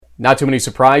Not too many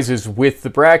surprises with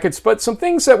the brackets, but some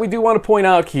things that we do want to point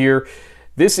out here.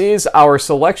 This is our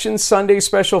Selection Sunday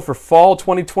special for fall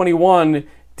 2021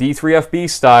 D3FB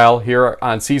style here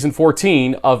on season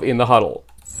 14 of In the Huddle.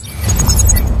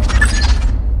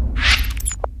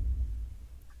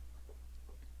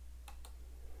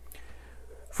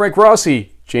 Frank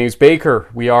Rossi, James Baker.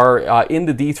 We are in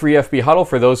the D3FB Huddle.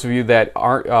 For those of you that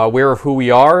aren't aware of who we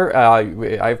are,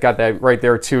 I've got that right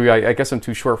there too. I guess I'm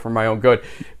too short for my own good.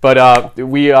 But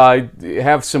we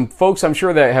have some folks, I'm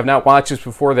sure, that have not watched us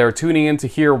before. They're tuning in to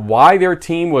hear why their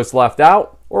team was left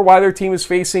out or why their team is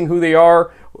facing who they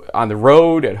are on the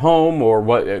road, at home, or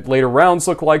what later rounds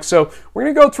look like. So we're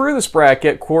going to go through this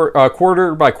bracket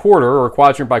quarter by quarter, or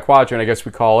quadrant by quadrant, I guess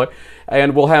we call it.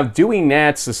 And we'll have Duey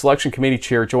Naatz, the selection committee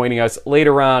chair, joining us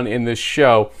later on in this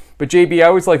show. But JB, I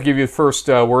always like to give you the first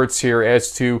words here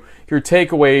as to your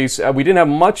takeaways. We didn't have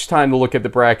much time to look at the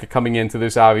bracket coming into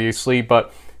this, obviously,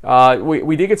 but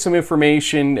we did get some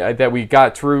information that we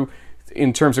got through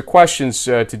in terms of questions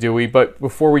to Duey. But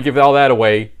before we give all that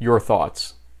away, your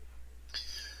thoughts.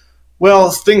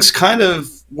 Well, things kind of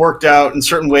worked out in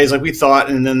certain ways like we thought,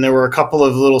 and then there were a couple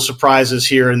of little surprises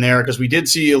here and there because we did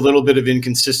see a little bit of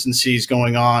inconsistencies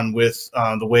going on with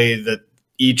the way that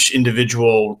each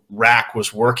individual rack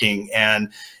was working,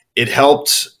 and it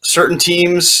helped certain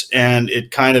teams and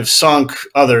it kind of sunk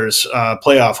others'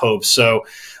 playoff hopes. So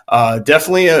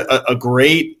definitely a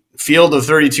great field of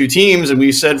 32 teams, and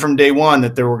we said from day one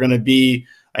that there were going to be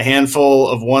a handful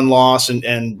of one loss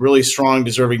and really strong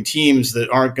deserving teams that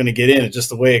aren't going to get in. It's just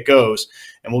the way it goes.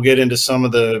 And we'll get into some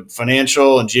of the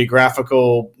financial and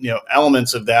geographical,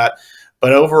 elements of that.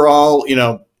 But overall,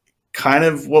 kind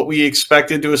of what we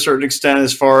expected to a certain extent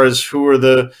as far as who are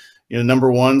the,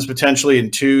 number ones potentially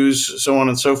and twos, so on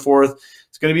and so forth.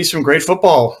 It's going to be some great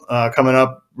football coming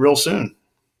up real soon.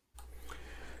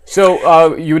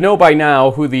 So you know by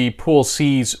now who the Pool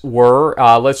C's were.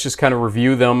 Let's just kind of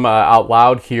review them out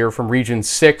loud here. From Region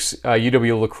 6,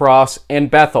 UW-La Crosse and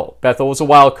Bethel. Bethel was a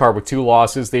wild card with 2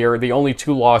 losses. They are the only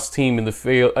 2-loss team in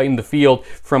the field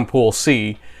from Pool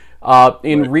C.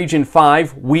 In Region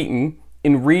 5, Wheaton.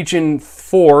 In Region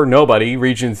 4, nobody.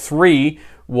 Region 3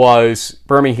 was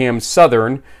Birmingham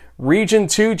Southern. Region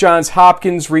 2, Johns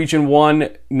Hopkins. Region 1,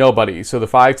 nobody. So the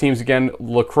 5 teams again: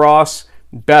 La Crosse,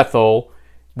 Bethel,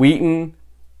 Wheaton,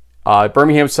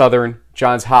 Birmingham Southern,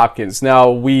 Johns Hopkins. Now,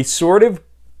 we sort of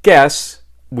guess,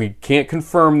 we can't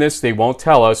confirm this, they won't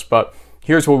tell us, but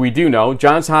here's what we do know.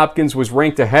 Johns Hopkins was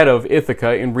ranked ahead of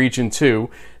Ithaca in Region 2.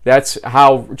 That's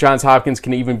how Johns Hopkins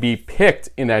can even be picked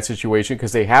in that situation,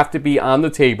 because they have to be on the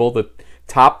table. The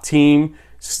top team,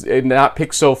 not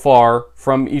picked so far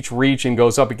from each region,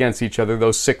 goes up against each other,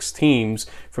 those 6 teams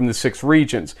from the 6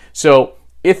 regions. So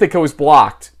Ithaca was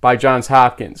blocked by Johns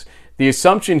Hopkins. The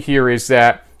assumption here is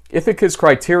that Ithaca's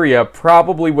criteria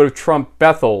probably would have trumped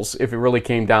Bethel's if it really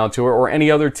came down to it, or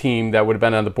any other team that would have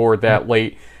been on the board that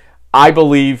late. I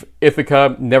believe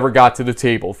Ithaca never got to the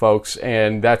table, folks,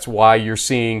 and that's why you're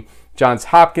seeing Johns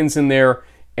Hopkins in there,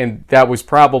 and that was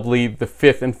probably the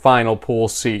 5th and final Pool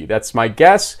C. That's my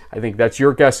guess. I think that's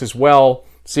your guess as well,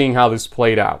 seeing how this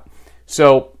played out.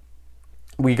 So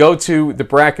we go to the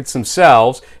brackets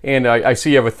themselves, and I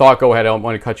see you have a thought. Go ahead. I don't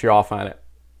want to cut you off on it.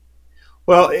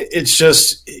 Well, it's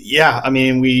just, I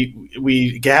mean,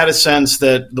 we had a sense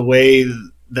that the way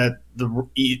that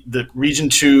the Region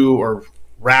 2 or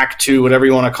Rack 2, whatever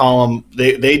you want to call them,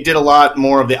 they did a lot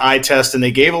more of the eye test, and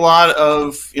they gave a lot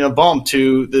of bump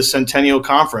to the Centennial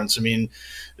Conference. I mean,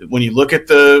 when you look at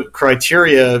the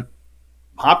criteria,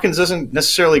 Hopkins doesn't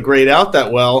necessarily grade out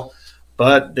that well,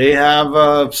 but they have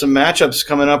some matchups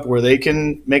coming up where they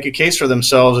can make a case for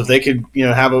themselves. If they could,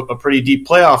 have a pretty deep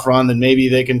playoff run, then maybe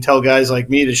they can tell guys like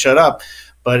me to shut up.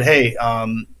 But hey,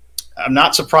 I'm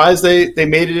not surprised they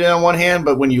made it in on one hand.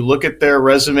 But when you look at their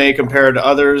resume compared to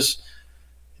others,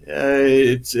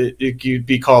 it could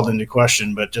be called into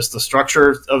question. But just the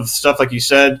structure of stuff, like you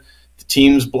said, the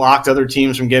teams blocked other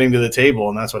teams from getting to the table,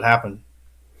 and that's what happened.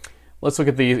 Let's look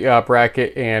at the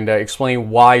bracket and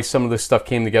explain why some of this stuff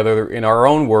came together in our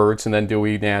own words, and then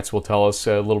Duey Naatz will tell us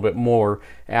a little bit more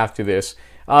after this.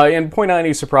 And point out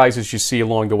any surprises you see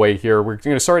along the way here. We're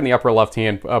going to start in the upper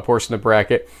left-hand portion of the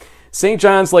bracket. St.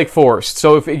 John's Lake Forest.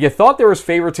 So if you thought there was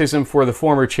favoritism for the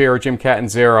former chair, Jim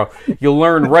Catanzaro, you'll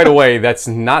learn right away that's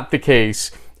not the case.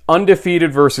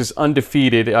 Undefeated versus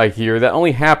undefeated here. That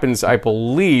only happens, I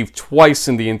believe, twice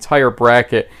in the entire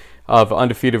bracket of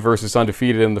undefeated versus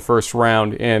undefeated in the first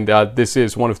round, and this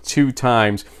is one of 2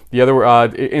 times. The other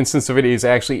instance of it is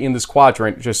actually in this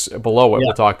quadrant just below it. Yeah.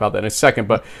 We'll talk about that in a second.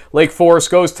 But Lake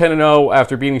Forest goes 10-0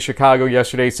 after beating Chicago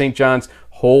yesterday. St. John's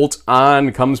holds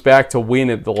on, comes back to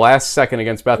win at the last second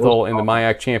against Bethel in the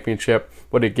MIAC Championship.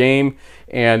 What a game.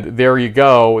 And there you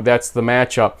go. That's the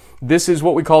matchup. This is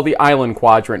what we call the island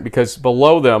quadrant, because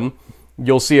below them,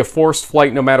 you'll see a forced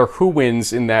flight no matter who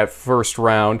wins in that first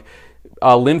round.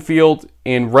 Linfield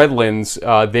and Redlands,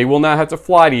 they will not have to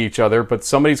fly to each other, but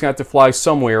somebody's going to have to fly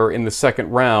somewhere in the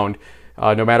second round,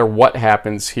 no matter what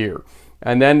happens here.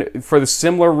 And then for the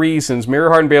similar reasons, Mary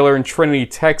Hardin-Baylor and Trinity,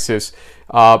 Texas,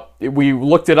 we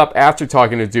looked it up after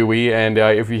talking to Duey, and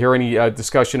if you hear any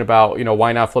discussion about,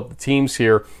 why not flip the teams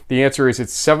here, the answer is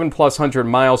it's 700+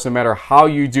 miles no matter how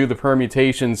you do the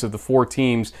permutations of the 4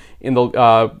 teams in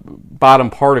the bottom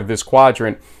part of this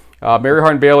quadrant. Mary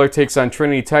Hardin-Baylor takes on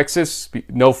Trinity, Texas.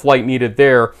 No flight needed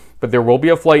there, but there will be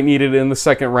a flight needed in the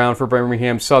second round for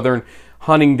Birmingham Southern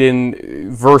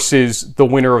Huntingdon versus the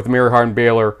winner of the Mary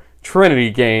Hardin-Baylor Trinity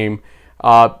game.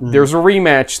 There's a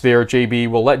rematch there, JB.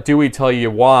 We'll let Duey tell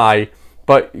you why,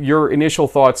 but your initial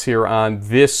thoughts here on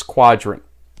this quadrant.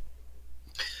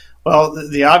 Well,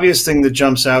 the obvious thing that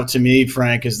jumps out to me,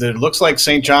 Frank, is that it looks like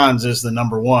St. John's is the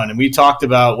number one. And we talked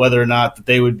about whether or not that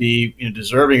they would be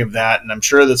deserving of that. And I'm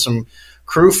sure that some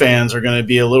Crew fans are going to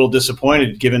be a little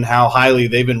disappointed given how highly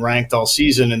they've been ranked all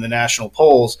season in the national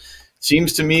polls. It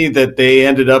seems to me that they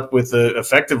ended up with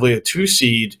effectively a 2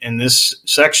 seed in this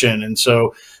section. And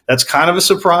so that's kind of a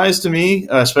surprise to me,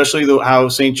 especially how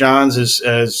St. John's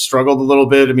has struggled a little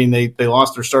bit. I mean, they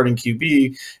lost their starting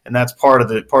QB, and that's part of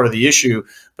the issue.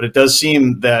 But it does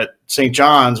seem that St.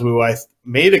 John's, who I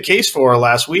made a case for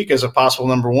last week as a possible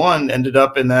number one, ended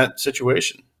up in that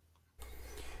situation.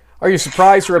 Are you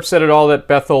surprised or upset at all that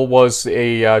Bethel was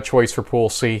a choice for Pool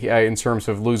C in terms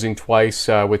of losing twice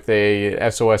with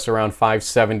a SOS around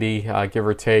 570, give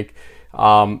or take?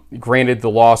 Granted,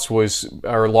 losses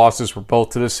were both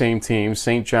to the same team,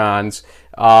 St. John's.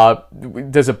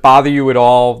 Does it bother you at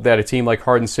all that a team like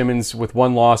Hardin-Simmons with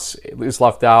 1 loss is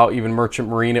left out, even Merchant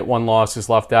Marine at 1 loss is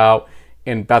left out,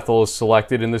 and Bethel is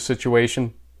selected in this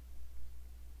situation?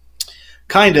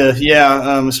 Kind of,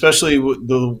 yeah. Especially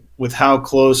with how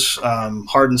close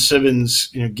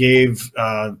Hardin-Simmons gave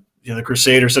the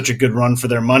Crusaders such a good run for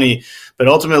their money. But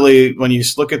ultimately, when you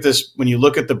look at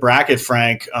the bracket,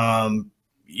 Frank,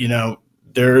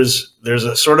 there's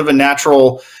a sort of a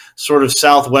natural sort of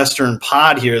southwestern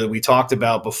pod here that we talked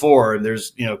about before.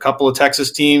 There's a couple of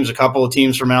Texas teams, a couple of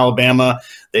teams from Alabama.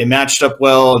 They matched up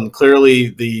well, and clearly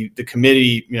the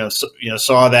committee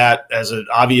saw that as an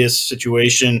obvious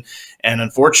situation. And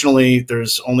unfortunately,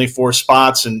 there's only 4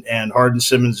 spots, and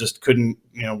Hardin-Simmons just couldn't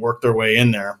work their way in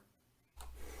there.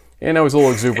 And I was a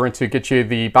little exuberant to get you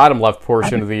the bottom left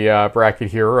portion of the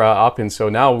bracket here up. And so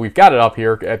now we've got it up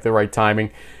here at the right timing.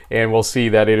 And we'll see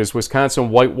that it is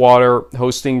Wisconsin-Whitewater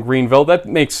hosting Greenville. That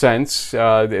makes sense.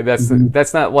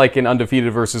 That's not like an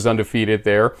undefeated versus undefeated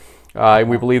there. And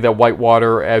we believe that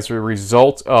Whitewater, as a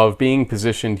result of being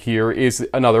positioned here, is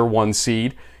another 1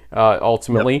 seed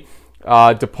ultimately.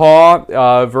 Yep.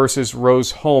 DePaul versus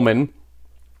Rose-Hulman,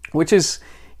 which is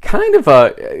kind of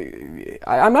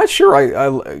I'm not sure.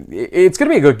 It's going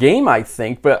to be a good game, I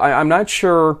think, but I'm not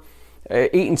sure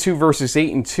 8-2 versus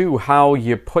 8-2 how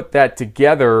you put that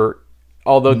together.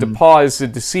 Although DePaul is a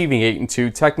deceiving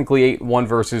 8-2, technically 8-1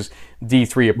 versus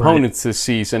D3 opponents this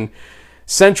season.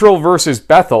 Central versus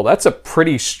Bethel, that's a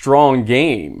pretty strong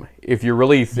game if you're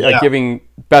really giving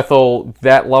Bethel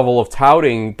that level of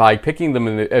touting by picking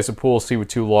them as a Pool C with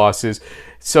 2 losses.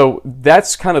 So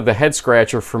that's kind of the head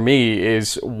scratcher for me,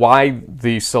 is why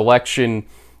the selection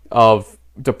of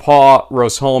DePaul,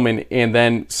 Rose-Hulman, and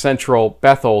then Central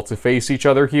Bethel to face each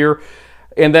other here.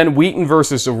 And then Wheaton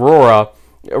versus Aurora.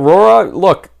 Aurora,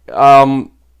 look,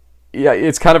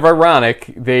 it's kind of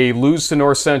ironic. They lose to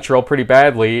North Central pretty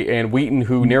badly, and Wheaton,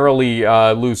 who narrowly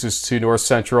loses to North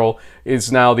Central,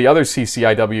 is now the other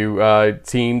CCIW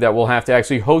team that will have to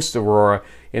actually host Aurora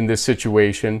in this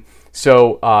situation.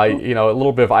 So, a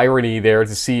little bit of irony there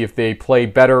to see if they play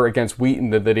better against Wheaton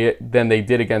than they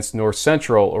did against North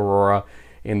Central Aurora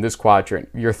in this quadrant.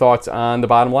 Your thoughts on the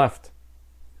bottom left?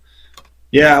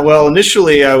 Yeah, well,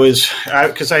 initially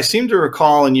because I seem to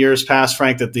recall in years past,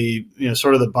 Frank, that the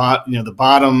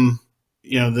bottom,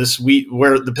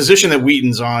 where the position that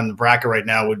Wheaton's on the bracket right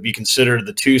now would be considered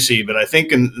the 2 seed, but I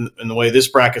think in the way this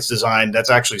bracket's designed, that's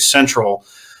actually Central,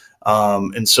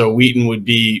 and so Wheaton would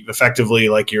be effectively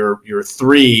like your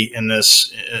 3 in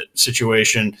this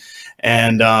situation,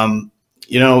 and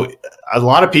a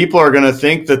lot of people are going to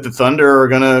think that the Thunder are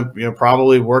going to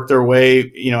probably work their way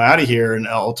out of here and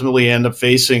ultimately end up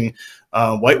facing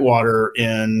Whitewater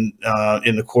in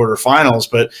the quarterfinals.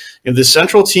 But the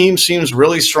Central team seems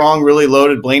really strong, really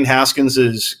loaded. Blaine Haskins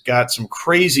has got some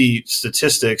crazy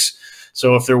statistics.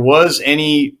 So if there was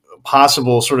any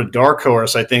possible sort of dark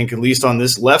horse, I think, at least on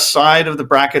this left side of the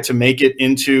bracket to make it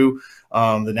into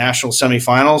the national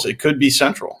semifinals, it could be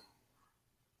Central.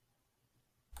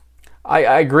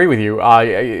 I agree with you.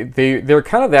 They're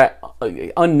kind of that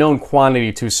unknown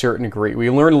quantity to a certain degree. We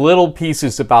learn little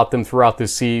pieces about them throughout the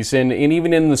season, and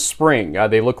even in the spring,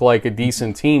 they look like a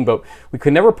decent team, but we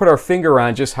could never put our finger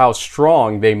on just how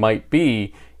strong they might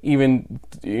be, even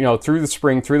through the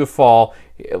spring, through the fall.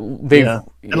 They've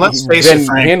and let's face it,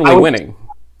 Frank, handily winning.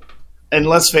 And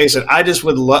let's face it, I just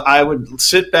I would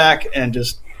sit back and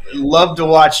just love to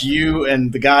watch you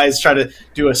and the guys try to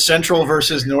do a Central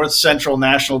versus North Central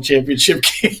national championship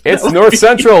game. It's North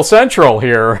Central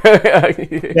here.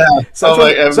 Yeah,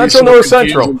 Central North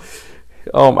Central.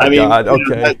 Oh my God!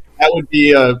 Okay, that would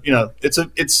be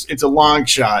it's a long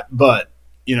shot, but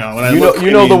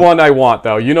the one I want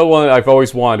though. The one I've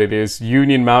always wanted is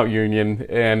Union Mount Union,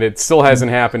 and it still hasn't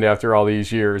happened after all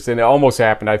these years, and it almost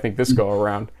happened, I think, this go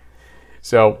around.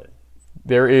 So.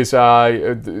 There is there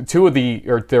are two of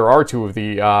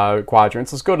the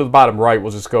quadrants. Let's go to the bottom right.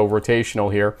 We'll just go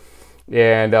rotational here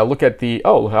and look at the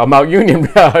Mount Union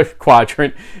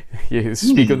quadrant.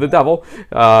 Speak of the devil.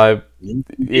 It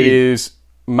is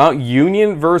Mount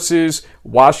Union versus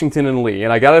Washington and Lee,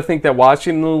 and I got to think that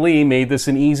Washington and Lee made this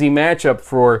an easy matchup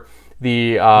for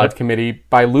the committee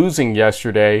by losing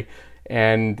yesterday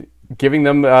and giving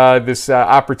them this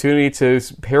opportunity to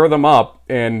pair them up.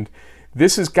 And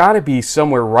this has got to be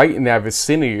somewhere right in that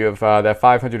vicinity of that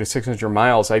 500 to 600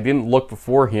 miles. I didn't look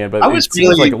beforehand, but it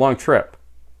seems like a long trip.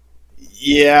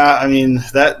 Yeah, I mean,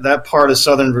 that part of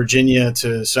Southern Virginia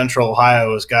to Central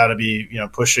Ohio has got to be,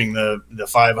 pushing the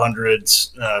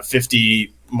 500s,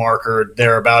 50 marker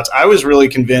thereabouts. I was really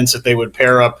convinced that they would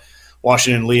pair up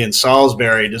Washington, Lee, and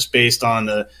Salisbury just based on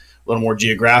the little more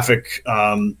geographic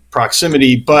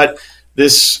proximity. But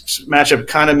this matchup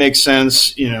kind of makes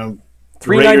sense,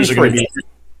 393.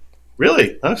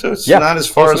 Really? Oh, so it's not as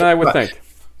far as I would think.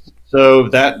 So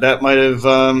that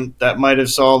might have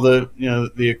solved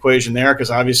the equation there,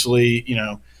 because obviously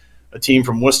a team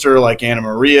from Worcester like Anna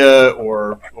Maria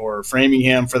or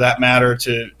Framingham, for that matter,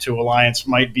 to Alliance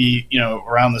might be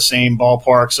around the same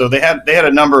ballpark. So they had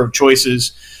a number of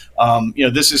choices.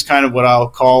 This is kind of what I'll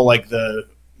call like the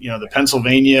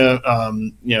Pennsylvania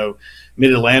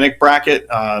Mid-Atlantic bracket.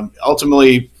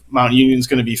 Ultimately, Mount Union is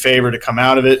going to be favored to come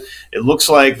out of it. It looks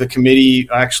like the committee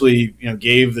actually,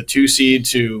 gave the 2 seed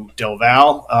to Del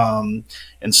Val,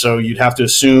 and so you'd have to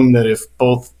assume that if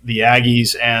both the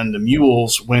Aggies and the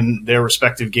Mules win their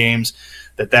respective games,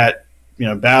 that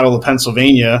Battle of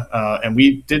Pennsylvania. And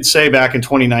we did say back in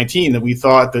 2019 that we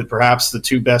thought that perhaps the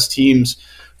two best teams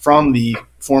from the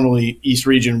formerly East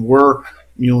region were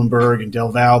Muhlenberg and Del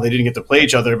Val. They didn't get to play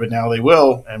each other, but now they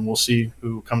will, and we'll see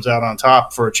who comes out on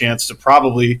top for a chance to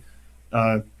probably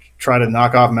try to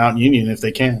knock off Mount Union if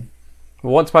they can.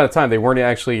 Well, once upon a time, they weren't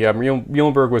actually.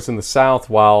 Muhlenberg was in the south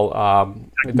while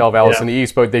Del Val was in the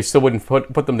east, but they still wouldn't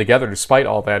put them together despite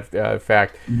all that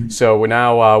fact. Mm-hmm. So we're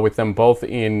now with them both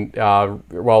in,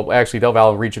 actually Del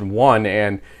Val in Region 1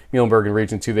 and Muhlenberg in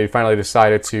Region 2. They finally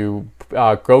decided to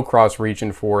go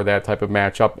cross-region for that type of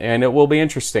matchup, and it will be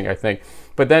interesting, I think.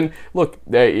 But then, look,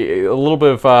 a little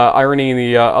bit of irony in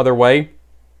the other way.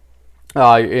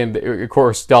 And, of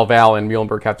course, Del Val and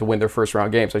Muhlenberg have to win their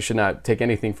first-round games. I should not take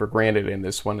anything for granted in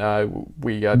this one.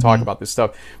 We talk about this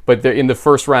stuff. But in the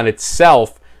first round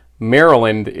itself,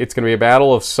 Maryland, it's going to be a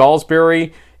battle of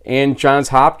Salisbury and Johns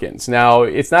Hopkins. Now,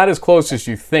 it's not as close as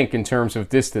you think in terms of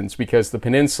distance, because the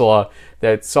peninsula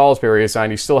that Salisbury is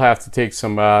on, you still have to take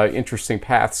some interesting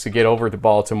paths to get over to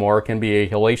Baltimore. It can be a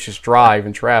hellacious drive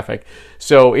in traffic.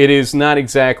 So it is not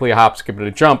exactly a hop, skip, and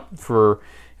a jump for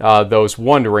those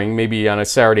wondering. Maybe on a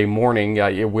Saturday morning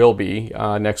it will be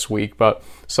next week. But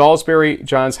Salisbury,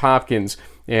 Johns Hopkins,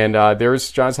 and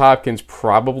there's Johns Hopkins,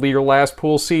 probably your last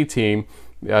Pool C team.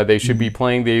 They should be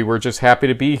playing the "we're just happy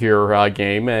to be here"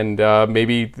 game, and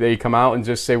maybe they come out and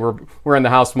just say we're in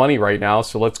the house money right now,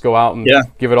 so let's go out and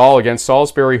give it all against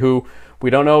Salisbury, who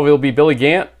we don't know if it'll be Billy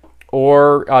Gant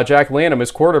or Jack Lanham as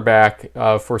quarterback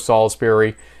for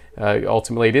Salisbury.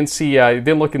 Ultimately, I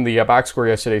didn't look in the box score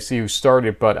yesterday to see who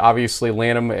started, but obviously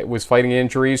Lanham was fighting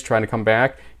injuries, trying to come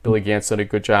back. Billy Gant's done a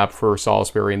good job for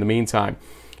Salisbury in the meantime.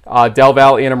 Del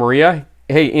Val, Anna Maria.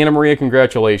 Hey, Anna Maria,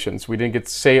 congratulations. We didn't get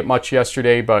to say it much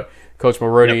yesterday, but Coach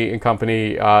Mulroney and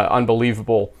company,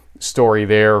 unbelievable story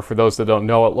there. For those that don't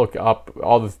know it, look up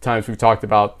all the times we've talked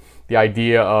about the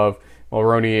idea of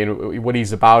Mulroney and what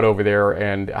he's about over there,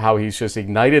 and how he's just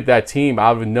ignited that team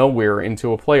out of nowhere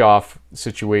into a playoff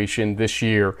situation this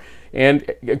year.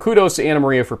 And kudos to Anna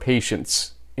Maria for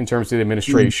patience in terms of the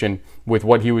administration with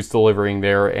what he was delivering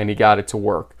there, and he got it to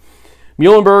work.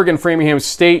 Muhlenberg and Framingham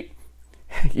State,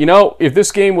 if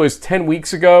this game was 10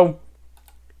 weeks ago,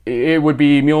 it would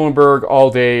be Muhlenberg all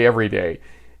day, every day.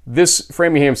 This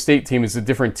Framingham State team is a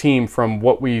different team from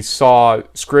what we saw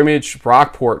scrimmage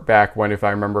Rockport back when, if I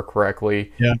remember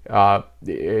correctly. Yeah.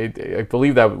 I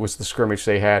believe that was the scrimmage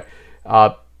they had.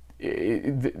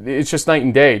 It's just night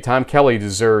and day. Tom Kelly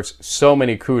deserves so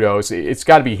many kudos. It's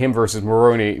got to be him versus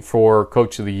Maroney for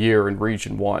Coach of the Year in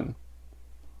Region 1.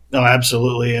 No,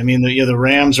 absolutely. I mean, the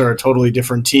Rams are a totally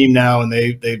different team now, and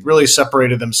they really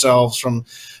separated themselves from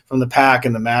the pack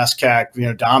and the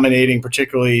MASCAC, dominating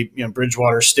particularly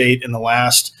Bridgewater State in the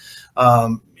last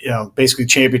basically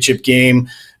championship game.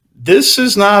 This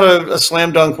is not a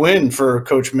slam dunk win for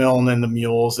Coach Milne and the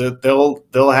Mules.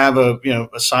 They'll have a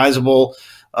sizable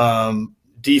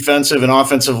defensive and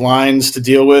offensive lines to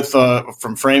deal with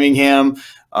from Framingham.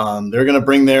 They're going to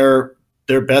bring their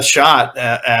best shot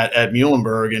at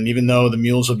Muhlenberg, and even though the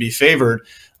Mules will be favored,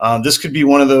 this could be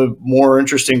one of the more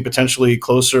interesting, potentially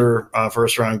closer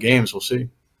first round games. We'll see.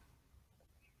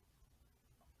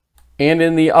 And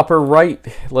in the upper right,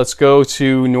 let's go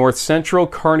to North Central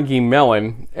Carnegie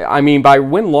Mellon. I mean, by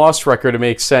win-loss record, it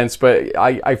makes sense, but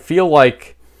I feel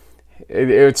like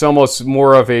it's almost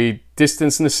more of a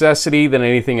distance necessity than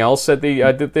anything else that they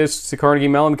did this to Carnegie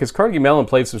Mellon, because Carnegie Mellon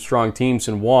played some strong teams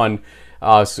and won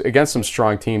against some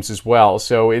strong teams as well.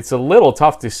 So it's a little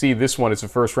tough to see this one as a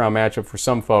first-round matchup for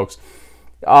some folks.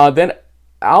 Then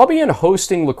Albion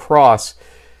hosting La Crosse.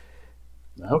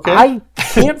 Okay. I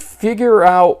can't figure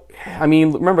out. I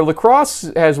mean, remember, La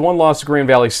Crosse has one loss to Grand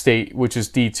Valley State, which is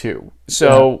D2.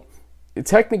 So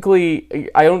technically,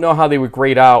 I don't know how they would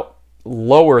grade out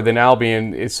lower than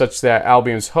Albion, is such that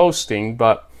Albion's hosting,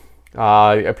 but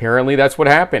apparently that's what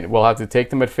happened. We'll have to take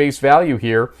them at face value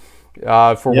here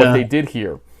for what they did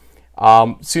here.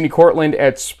 SUNY Cortland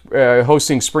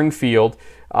hosting Springfield.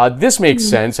 This makes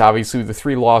sense, obviously, with the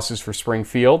 3 losses for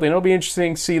Springfield. And it'll be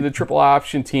interesting to see the triple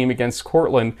option team against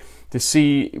Cortland to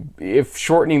see if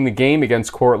shortening the game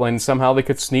against Cortland, somehow they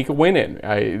could sneak a win in.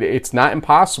 It's not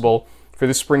impossible for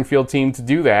the Springfield team to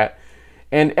do that.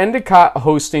 And Endicott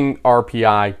hosting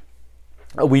RPI.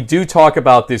 We do talk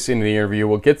about this in the interview.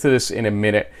 We'll get to this in a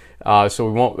minute, so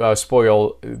we won't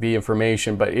spoil the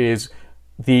information. But it is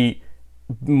the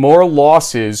more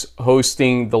losses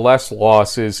hosting the less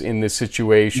losses in this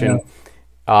situation.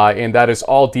 And that is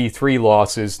all D3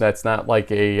 losses. That's not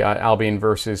like a Albion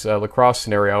versus La Crosse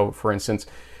scenario, for instance.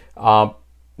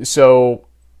 So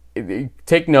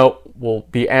take note. We'll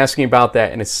be asking about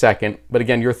that in a second. But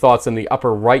again, your thoughts on the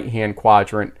upper right-hand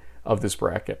quadrant of this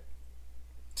bracket.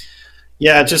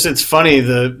 Yeah, it's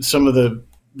funny, some of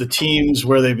the teams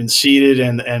where they've been seeded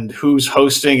and who's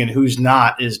hosting and who's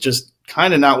not is just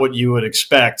kind of not what you would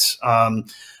expect.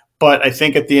 But I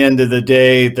think at the end of the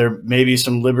day, there may be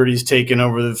some liberties taken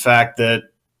over the fact that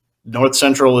North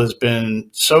Central has been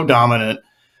so dominant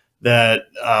that,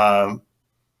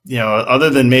 other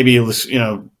than maybe,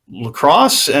 La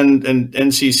Crosse and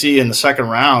NCC in the second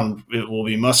round, it will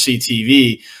be must-see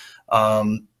TV.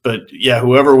 But yeah,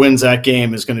 whoever wins that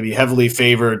game is going to be heavily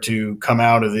favored to come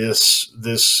out of this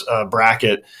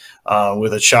bracket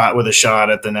with a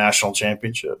shot at the national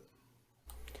championship.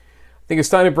 I think it's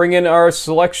time to bring in our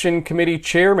selection committee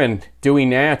chairman, Duey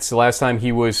Naatz. The last time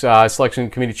he was selection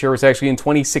committee chair was actually in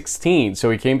 2016, so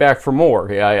he came back for more.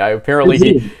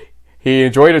 Apparently he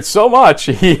enjoyed it so much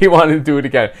he wanted to do it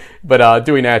again. But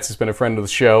Duey Naatz has been a friend of the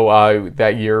show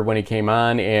that year when he came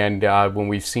on, and when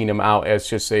we've seen him out as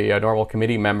just a normal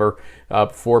committee member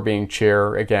before being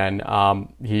chair again.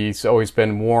 He's always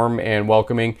been warm and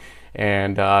welcoming,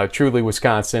 and truly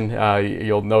Wisconsin.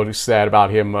 You'll notice that about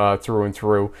him through and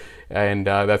through. And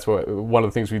that's one of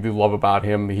the things we do love about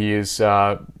him. He is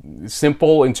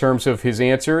simple in terms of his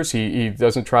answers. He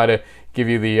doesn't try to give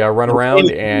you the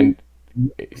runaround, and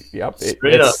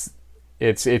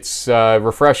it's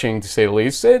refreshing to say the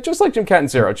least. Just like Jim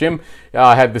Catanzaro. Jim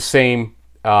had the same,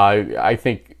 I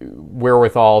think,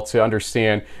 wherewithal to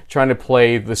understand trying to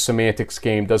play the semantics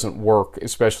game doesn't work,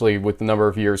 especially with the number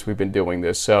of years we've been doing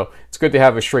this. So it's good to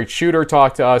have a straight shooter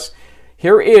talk to us.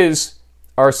 Here is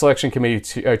our selection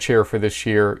committee chair for this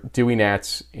year, Duey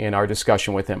Naatz, in our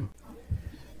discussion with him.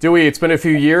 Duey, it's been a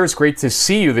few years. Great to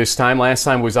see you this time. Last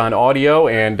time was on audio,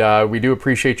 and we do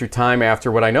appreciate your time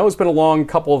after what I know has been a long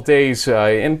couple of days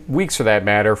and weeks, for that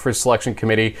matter, for selection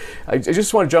committee. I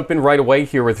just want to jump in right away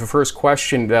here with the first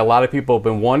question that a lot of people have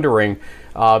been wondering.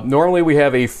 Normally we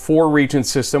have a 4-region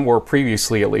system, or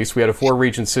previously at least, we had a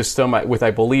 4-region system with, I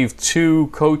believe, 2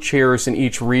 co-chairs in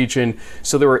each region.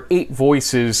 So there were 8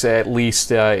 voices at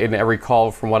least in every call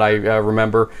from what I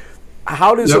remember.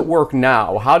 How does it work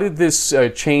now? How did this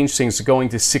change things to going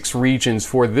to 6 regions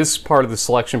for this part of the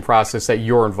selection process that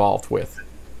you're involved with?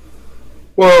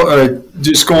 Well,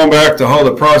 just going back to how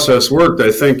the process worked,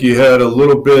 I think you had a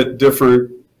little bit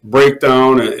different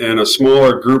breakdown and a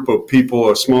smaller group of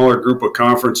people, a smaller group of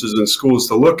conferences and schools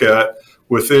to look at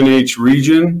within each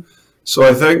region. So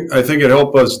I think it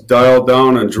helped us dial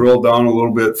down and drill down a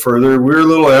little bit further. We were a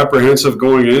little apprehensive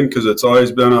going in because it's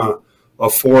always been a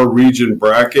 4-region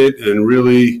bracket and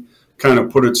really kind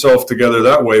of put itself together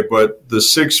that way. But the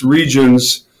 6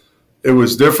 regions, it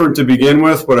was different to begin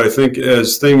with. But I think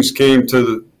as things came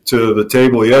to the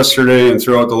table yesterday and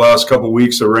throughout the last couple of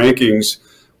weeks of rankings,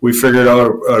 we figured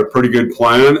out a pretty good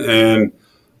plan. And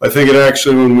I think it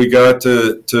actually, when we got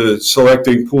to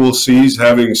selecting Pool C's,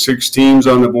 having 6 teams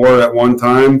on the board at one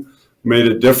time made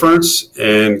a difference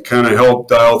and kind of helped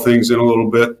dial things in a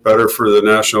little bit better for the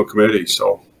national committee.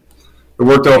 So it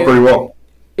worked out pretty well.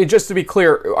 And just to be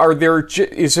clear,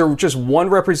 is there just one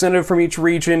representative from each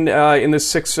region in the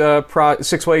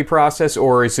 6-way process,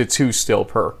 or is it 2 still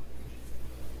per?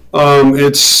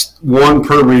 It's 1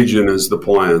 per region is the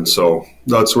plan, so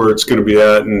that's where it's going to be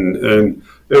at, and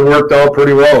it worked out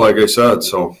pretty well, like I said.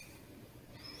 So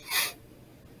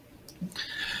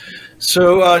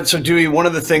Duey, one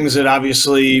of the things that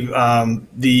obviously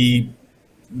the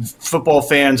football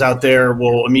fans out there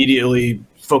will immediately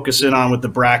focus in on with the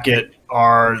bracket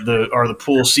are the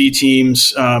Pool C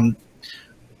teams.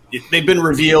 They've been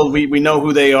revealed. We know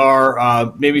who they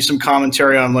are. Maybe some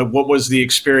commentary on like what was the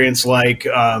experience like,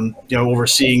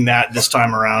 overseeing that this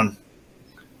time around.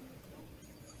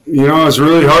 It's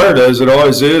really hard, as it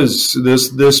always is.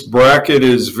 This bracket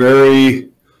is very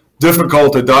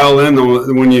difficult to dial in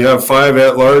when you have 5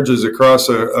 at-larges across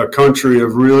a country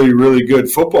of really, really good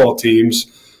football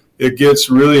teams. It gets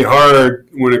really hard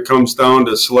when it comes down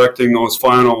to selecting those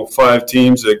final 5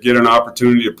 teams that get an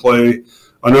opportunity to play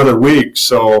another week.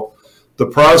 So the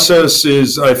process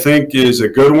I think is a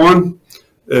good one.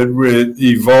 It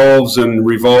evolves and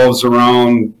revolves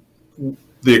around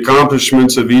the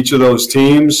accomplishments of each of those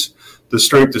teams, the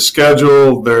strength of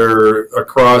schedule, they're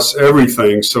across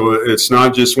everything. So it's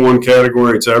not just one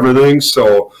category, it's everything.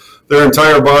 So their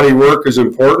entire body work is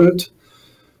important.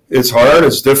 It's hard,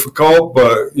 it's difficult,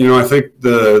 but I think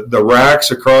the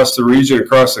racks across the region,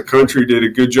 across the country, did a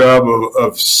good job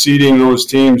of seeding those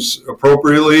teams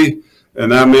appropriately,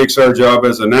 and that makes our job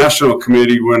as a national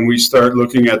committee, when we start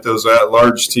looking at those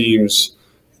at-large teams,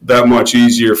 that much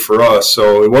easier for us.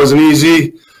 So it wasn't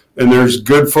easy, and there's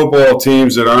good football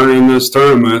teams that aren't in this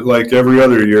tournament like every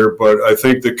other year, but I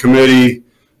think the committee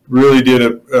really did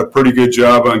a pretty good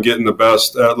job on getting the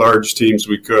best at-large teams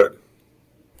we could.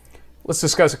 Let's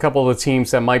discuss a couple of the teams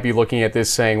that might be looking at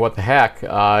this saying, what the heck? They're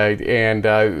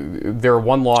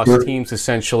 1-loss teams,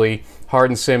 essentially.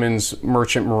 Hardin-Simmons,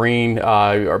 Merchant Marine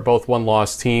are both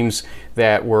 1-loss teams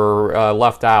that were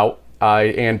left out.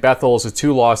 And Bethel is a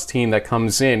 2-loss team that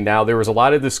comes in. Now, there was a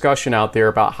lot of discussion out there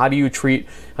about how do you treat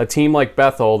a team like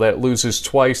Bethel that loses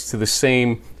twice to the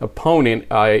same opponent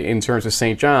in terms of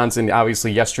St. John's. And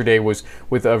obviously yesterday was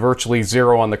with virtually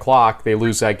 0 on the clock. They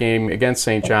lose that game against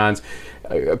St. John's.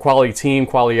 A quality team,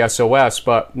 quality SOS,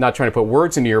 but not trying to put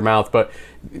words into your mouth, but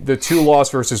the 2-loss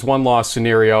versus 1-loss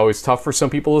scenario is tough for some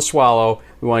people to swallow.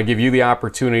 We want to give you the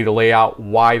opportunity to lay out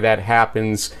why that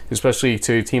happens, especially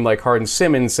to a team like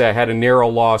Hardin-Simmons that had a narrow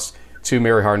loss to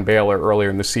Mary Hardin-Baylor earlier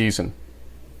in the season.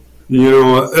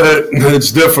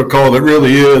 It's difficult. It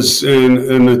really is,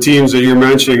 and the teams that you're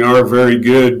mentioning are very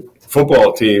good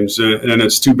football teams, and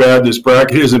it's too bad this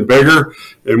bracket isn't bigger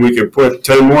and we can put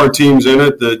 10 more teams in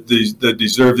it that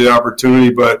deserve the opportunity.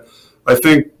 But I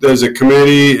think as a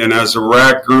committee and as the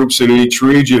RAC groups in each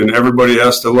region, everybody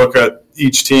has to look at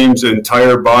each team's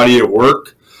entire body of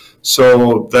work.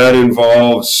 So that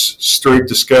involves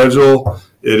strength of schedule.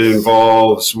 It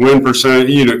involves win percent.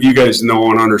 You guys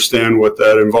know and understand what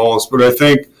that involves. But I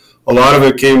think a lot of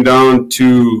it came down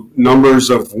to numbers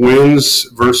of wins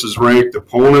versus ranked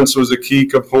opponents was a key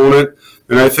component.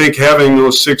 And I think having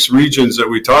those 6 regions that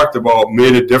we talked about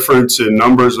made a difference in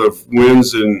numbers of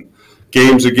wins and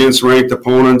games against ranked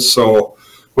opponents. So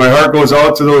my heart goes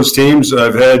out to those teams.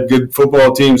 I've had good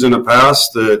football teams in the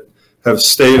past that have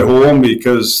stayed home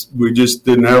because we just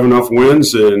didn't have enough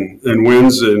wins and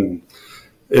wins, and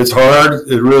it's hard.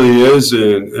 It really is,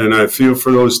 and I feel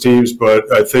for those teams.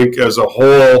 But I think as a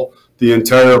whole, the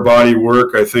entire body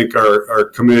work, I think our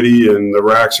committee and the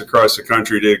RACs across the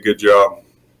country did a good job.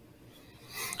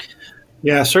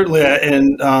 Yeah, certainly.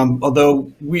 And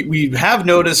although we have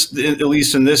noticed, at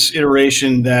least in this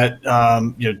iteration, that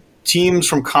teams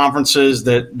from conferences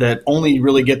that only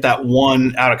really get that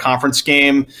one out of conference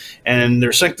game, and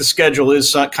their strength of schedule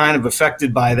is kind of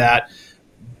affected by that,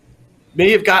 may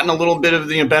have gotten a little bit of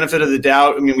the benefit of the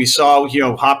doubt. I mean, we saw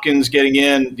Hopkins getting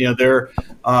in. Their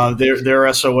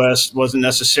SOS wasn't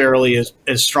necessarily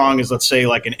as strong as, let's say,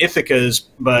 like an Ithaca's,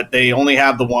 but they only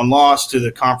have the one loss to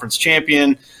the conference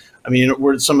champion. I mean,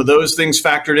 were some of those things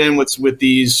factored in with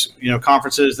these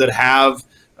conferences that have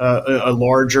a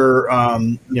larger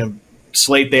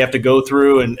slate they have to go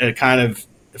through, and it kind of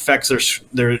affects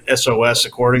their SOS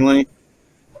accordingly?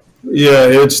 Yeah,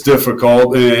 it's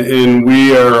difficult, and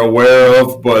we are aware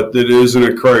of, but it isn't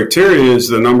a criteria, is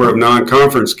the number of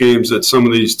non-conference games that some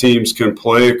of these teams can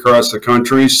play across the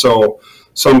country. So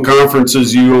some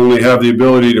conferences, you only have the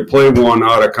ability to play one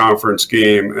out-of-conference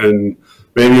game, and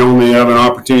maybe only have an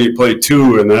opportunity to play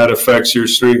two, and that affects your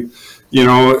streak.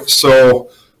 So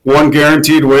one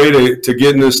guaranteed way to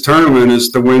get in this tournament is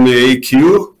to win the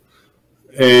AQ,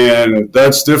 and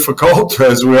that's difficult,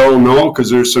 as we all know, because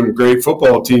there's some great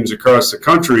football teams across the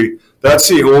country. That's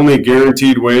the only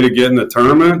guaranteed way to get in the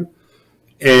tournament.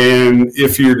 And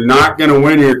if you're not going to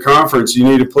win your conference, you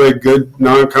need to play good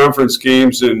non-conference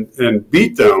games and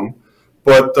beat them.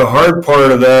 But the hard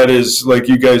part of that is, like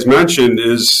you guys mentioned,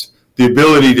 is the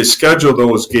ability to schedule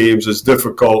those games is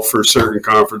difficult for certain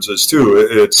conferences too.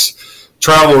 It's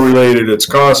travel related, it's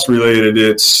cost related,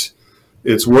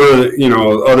 it's where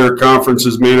other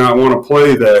conferences may not want to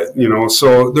play that.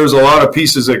 So there's a lot of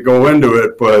pieces that go into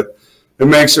it, but it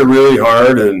makes it really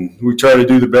hard, and we try to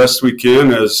do the best we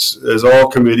can as all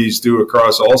committees do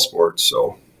across all sports.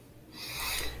 So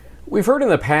we've heard in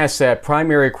the past that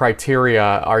primary criteria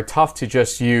are tough to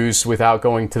just use without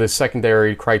going to the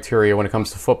secondary criteria when it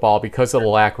comes to football because of the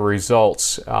lack of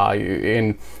results.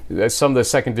 In some of the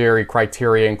secondary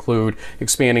criteria include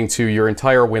expanding to your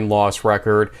entire win-loss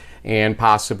record and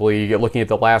possibly looking at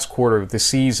the last quarter of the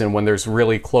season when there's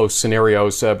really close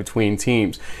scenarios between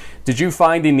teams. Did you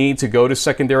find a need to go to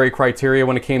secondary criteria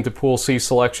when it came to Pool C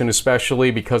selection, especially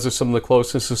because of some of the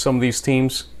closeness of some of these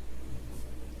teams?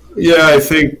 Yeah, I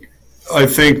think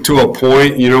to a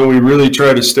point, we really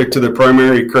try to stick to the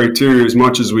primary criteria as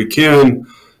much as we can.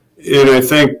 And I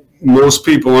think most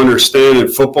people understand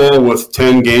in football with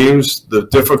 10 games, the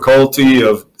difficulty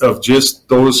of just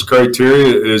those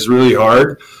criteria is really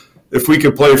hard. If we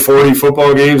could play 40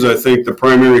 football games, I think the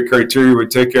primary criteria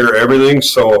would take care of everything.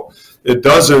 So it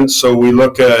doesn't. So we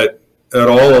look at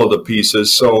all of the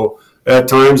pieces. So at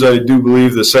times I do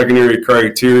believe the secondary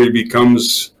criteria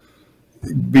becomes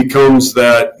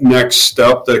that next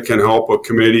step that can help a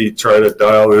committee try to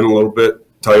dial in a little bit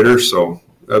tighter. So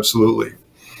absolutely.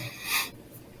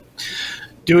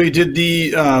 Dewey, did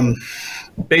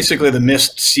basically the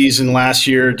missed season last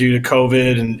year due to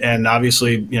COVID and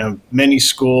obviously, many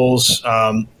schools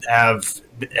have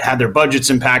had their budgets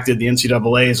impacted. The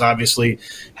NCAA has obviously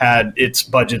had its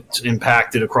budget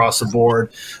impacted across the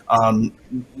board.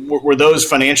 Were those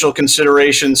financial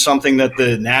considerations something that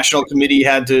the national committee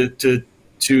had to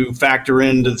factor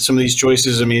into some of these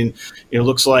choices? I mean, it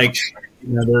looks like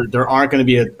there aren't going to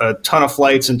be a ton of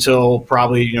flights until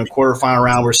probably quarterfinal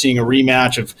round. We're seeing a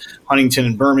rematch of Huntington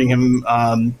and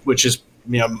Birmingham, which is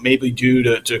maybe due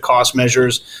to cost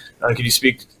measures. Could you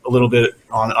speak a little bit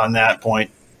on that point?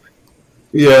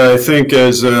 Yeah, I think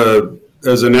as a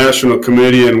national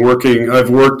committee and I've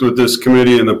worked with this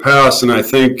committee in the past, and I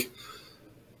think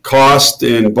cost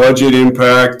and budget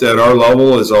impact at our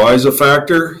level is always a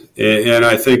factor. And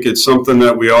I think it's something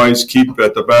that we always keep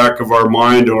at the back of our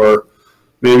mind, or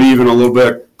maybe even a little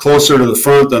bit closer to the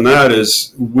front than that,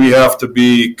 is we have to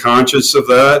be conscious of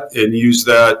that and use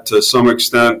that to some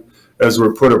extent as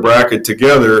we put a bracket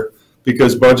together,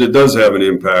 because budget does have an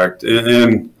impact.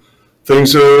 And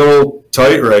things are a little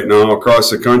tight right now across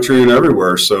the country and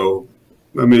everywhere. So,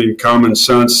 I mean, common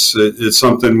sense, it's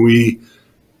something we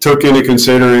took into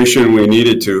consideration. We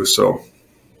needed to. So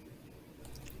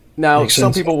Now,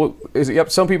 some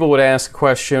people would ask the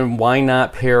question, why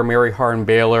not pair Mary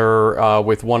Hardin-Baylor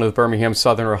with one of Birmingham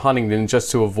Southern or Huntingdon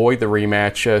just to avoid the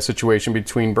rematch situation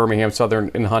between Birmingham Southern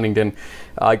and Huntingdon?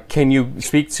 Can you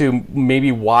speak to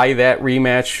maybe why that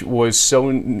rematch was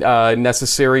so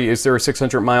necessary? Is there a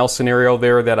 600-mile scenario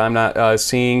there that I'm not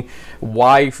seeing?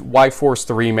 Why force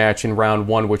the rematch in round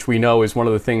one, which we know is one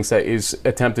of the things that is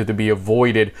attempted to be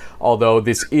avoided, although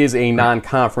this is a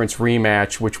non-conference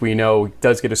rematch, which we know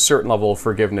does get a certain level of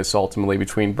forgiveness ultimately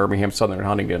between Birmingham Southern and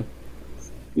Huntingdon?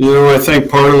 I think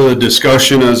part of the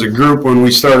discussion as a group when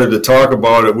we started to talk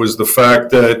about it was the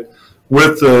fact that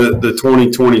with the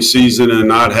 2020 season and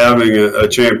not having a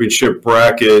championship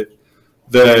bracket,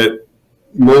 that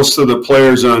most of the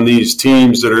players on these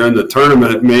teams that are in the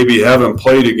tournament maybe haven't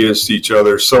played against each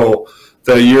other. So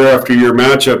that year after year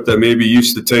matchup that maybe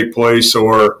used to take place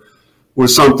or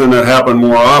was something that happened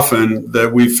more often,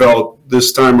 that we felt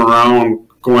this time around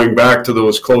going back to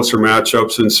those closer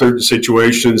matchups in certain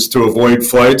situations to avoid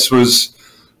flights was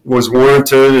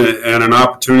warranted, and an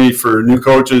opportunity for new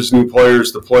coaches, new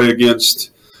players to play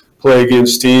against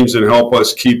teams and help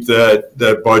us keep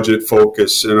that budget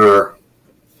focus in our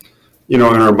in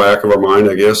our back of our mind,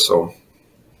 I guess. So.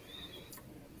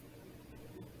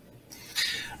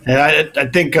 And I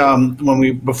think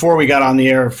before we got on the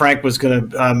air, Frank was going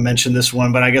to mention this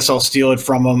one, but I guess I'll steal it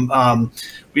from him.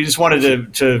 We just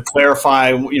wanted to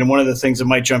clarify, one of the things that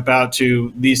might jump out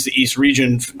to the East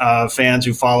Region fans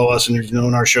who follow us and who've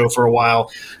known our show for a while.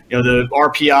 The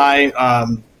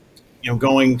RPI,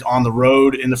 going on the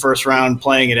road in the first round,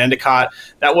 playing at Endicott,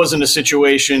 that wasn't a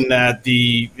situation that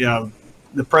the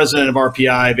president of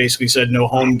RPI basically said no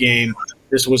home game.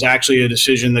 This was actually a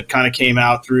decision that kind of came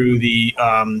out through the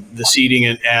seeding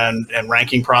and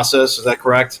ranking process. Is that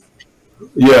correct?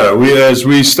 Yeah, as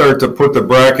we start to put the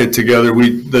bracket together,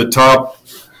 the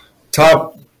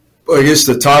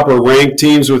top or ranked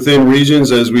teams within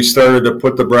regions, as we started to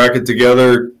put the bracket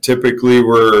together, typically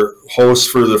were hosts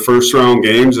for the first round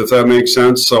games, if that makes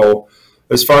sense. So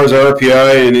as far as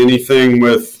RPI and anything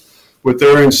with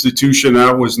their institution,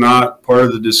 that was not part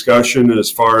of the discussion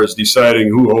as far as deciding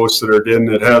who hosted or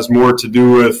didn't. It has more to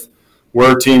do with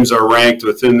where teams are ranked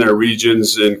within their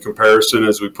regions in comparison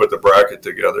as we put the bracket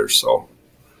together. So.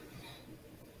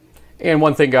 And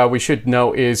one thing we should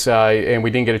know is, and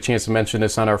we didn't get a chance to mention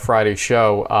this on our Friday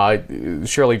show,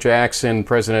 Shirley Jackson,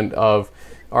 president of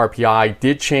RPI,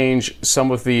 did change some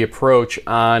of the approach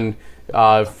on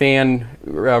fan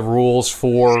rules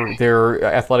for their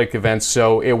athletic events.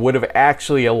 So it would have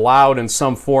actually allowed in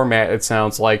some format, it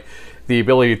sounds like, the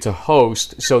ability to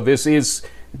host. So this is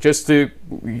just to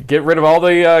get rid of all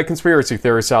the conspiracy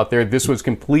theorists out there. This was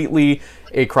completely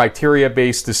a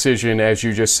criteria-based decision, as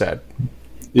you just said.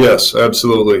 Yes,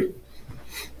 absolutely.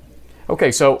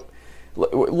 Okay, so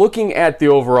looking at the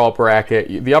overall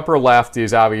bracket, the upper left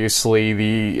is obviously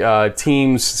the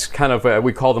teams, kind of,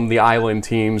 we call them the island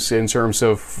teams in terms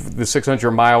of the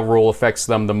 600-mile rule affects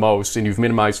them the most, and you've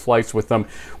minimized flights with them.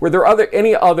 Were there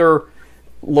any other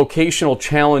locational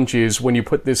challenges when you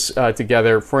put this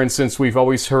together? For instance, we've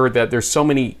always heard that there's so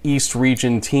many East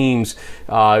Region teams,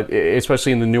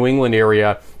 especially in the New England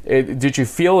area. Did you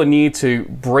feel a need to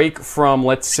break from,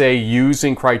 let's say,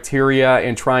 using criteria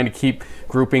and trying to keep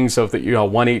groupings of the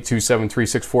 1, 8, 2, 7, 3,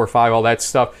 6, 4, 5, all that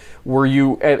stuff? Were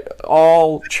you at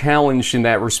all challenged in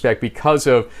that respect because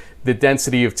of the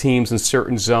density of teams in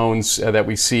certain zones that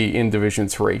we see in Division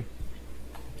III?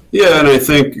 Yeah, and I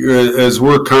think as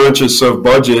we're conscious of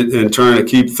budget and trying to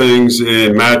keep things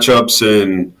in matchups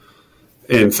and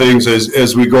things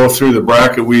as we go through the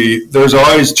bracket, there's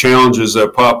always challenges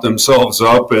that pop themselves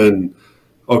up. And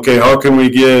okay, how can we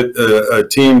get a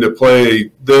team to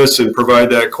play this and provide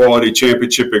that quality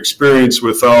championship experience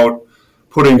without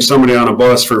putting somebody on a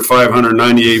bus for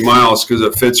 598 miles because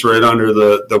it fits right under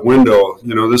the window?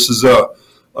 This is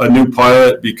a new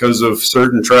pilot because of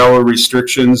certain travel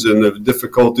restrictions and the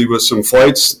difficulty with some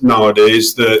flights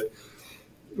nowadays that,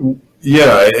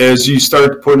 as you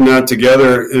start putting that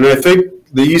together, and I think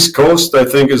the East Coast,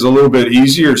 is a little bit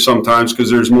easier sometimes because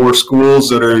there's more schools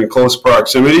that are in close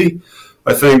proximity.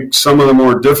 I think some of the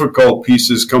more difficult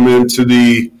pieces come into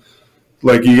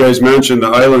like you guys mentioned, the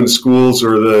island schools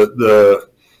or the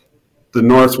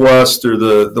Northwest or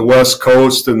the West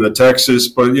Coast and the Texas,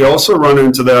 but you also run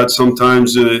into that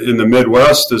sometimes in the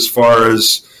Midwest as far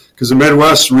as, because the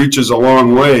Midwest reaches a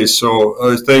long way. So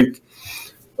I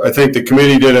think the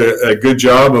committee did a good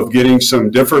job of getting some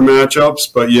different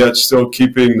matchups, but yet still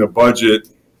keeping the budget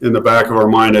in the back of our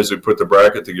mind as we put the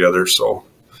bracket together. So.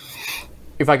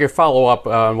 If I could follow up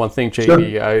on one thing,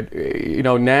 JP,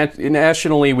 sure.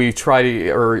 Nationally we try to,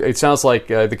 or it sounds like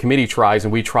the committee tries,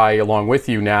 and we try along with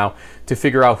you now, to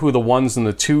figure out who the ones and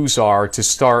the twos are to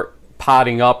start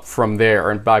potting up from there.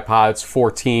 And by pods,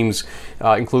 4 teams,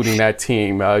 including that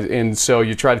team. And so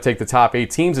you try to take the top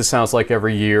 8 teams, it sounds like,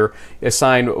 every year,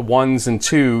 assign ones and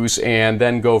twos, and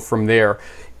then go from there.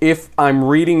 If I'm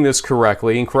reading this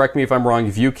correctly, and correct me if I'm wrong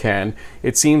if you can,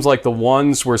 it seems like the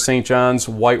ones were St. John's,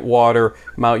 Whitewater,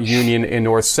 Mount Union, and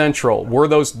North Central. Were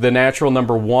those the natural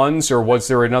number ones, or was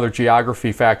there another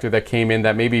geography factor that came in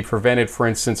that maybe prevented, for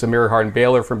instance, a Mary Hardin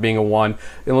Baylor from being a 1?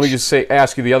 And let me just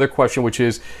ask you the other question, which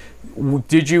is,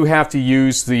 did you have to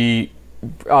use the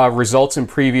results in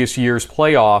previous years'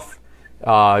 playoff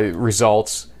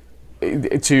results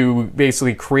to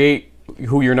basically create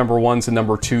who your number ones and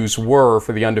number twos were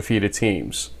for the undefeated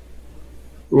teams?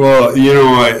 Well,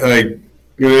 I'm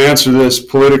going to answer this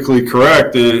politically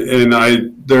correct, and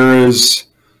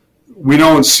we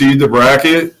don't seed the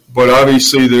bracket, but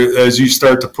obviously as you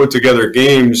start to put together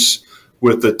games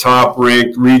with the top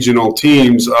ranked regional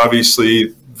teams,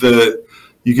 obviously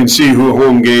you can see who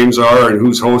home games are and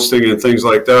who's hosting and things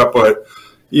like that. But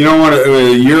you know what,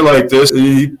 a year like this,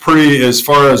 pretty, as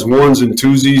far as ones and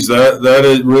twosies, that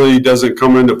it really doesn't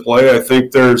come into play. I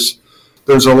think there's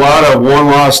a lot of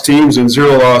 1-loss teams and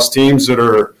 0-loss teams that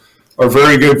are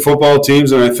very good football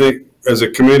teams, and I think as a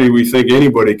committee we think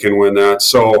anybody can win that.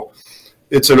 So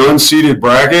it's an unseeded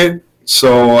bracket,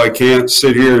 so I can't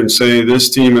sit here and say this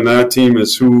team and that team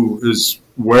is who is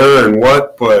where and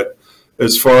what, but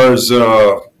as far as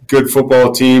good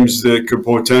football teams that could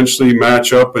potentially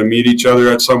match up and meet each other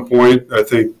at some point, I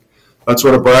think that's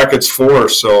what a bracket's for.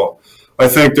 So I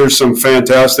think there's some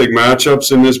fantastic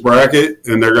matchups in this bracket,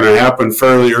 and they're going to happen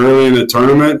fairly early in the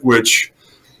tournament, which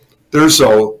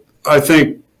I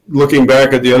think looking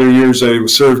back at the other years I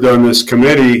served on this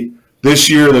committee, this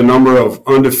year the number of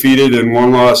undefeated and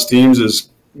 1-loss teams is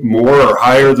more or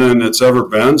higher than it's ever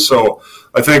been. So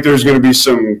I think there's going to be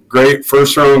some great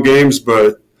first-round games,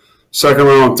 but second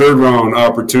round, third round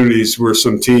opportunities were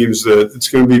some teams that it's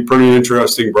going to be pretty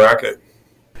interesting bracket.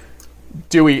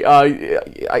 Dewey,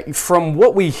 from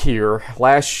what we hear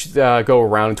last go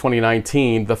around in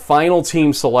 2019, the final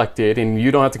team selected, and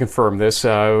you don't have to confirm this,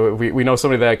 we know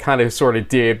somebody that kind of sort of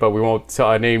did, but we won't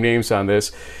name names on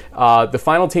this. The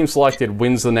final team selected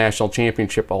wins the national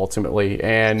championship ultimately.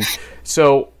 And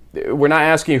so we're not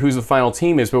asking you who the final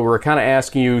team is, but we're kind of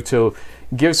asking you to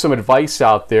give some advice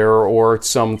out there, or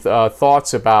some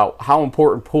thoughts about how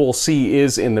important Pool C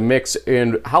is in the mix,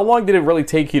 and how long did it really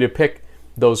take you to pick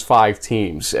those 5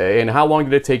 teams, and how long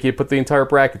did it take you to put the entire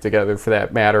bracket together, for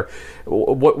that matter?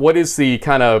 What is the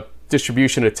kind of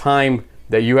distribution of time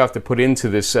that you have to put into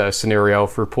this scenario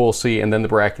for Pool C and then the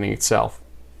bracketing itself?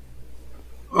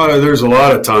 There's a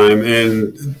lot of time,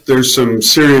 and there's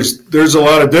a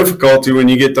lot of difficulty when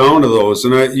you get down to those.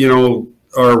 And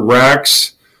our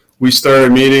racks, we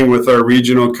started meeting with our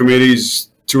regional committees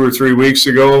 2 or 3 weeks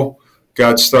ago,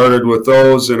 got started with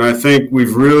those, and I think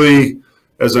we've really,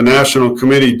 as a national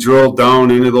committee, drilled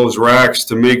down into those racks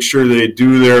to make sure they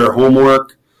do their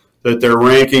homework, that they're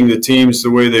ranking the teams the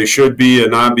way they should be,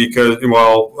 and not because,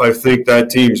 I think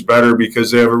that team's better because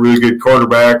they have a really good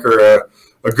quarterback or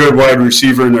a good wide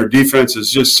receiver, and their defense is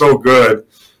just so good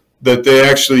that they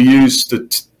actually use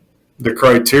the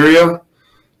criteria.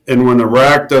 And when the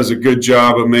RAC does a good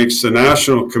job, it makes the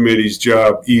national committee's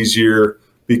job easier,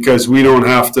 because we don't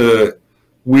have to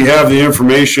 – we have the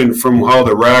information from how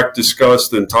the RAC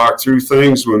discussed and talked through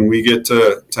things when we get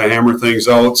to hammer things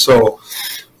out. So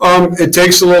it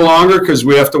takes a little longer because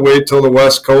we have to wait till the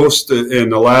West Coast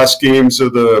and the last games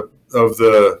of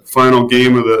the final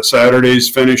game of the Saturdays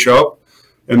finish up.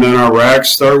 And then our RACs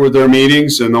start with their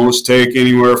meetings, and those take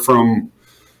anywhere from,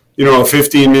 a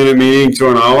 15-minute meeting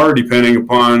to an hour, depending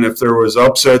upon if there was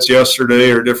upsets yesterday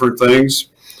or different things.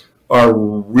 Our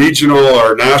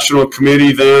national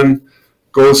committee then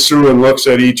goes through and looks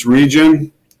at each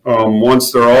region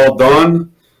once they're all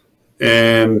done.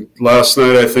 And last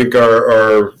night, I think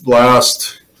our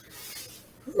last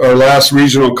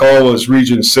regional call was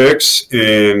Region 6,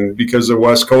 and because of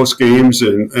West Coast games,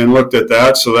 and looked at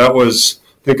that. So that was,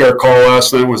 I think our call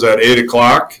last night was at 8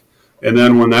 o'clock. And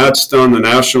then when that's done, the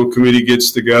national committee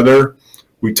gets together.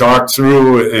 We talk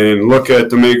through and look at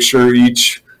to make sure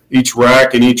each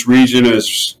RAC in each region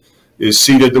is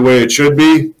seated the way it should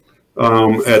be.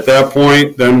 At that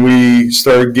point, then we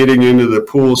start getting into the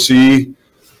Pool C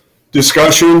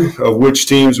discussion of which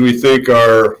teams we think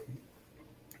are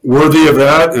worthy of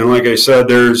that. And like I said,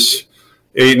 there's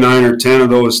 8, 9, or 10 of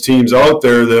those teams out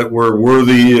there that were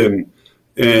worthy,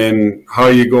 and how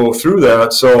you go through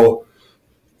that. So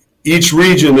each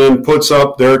region then puts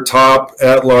up their top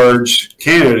at-large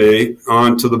candidate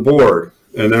onto the board.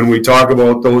 And then we talk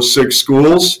about those 6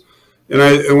 schools. And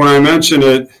when I mentioned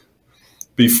it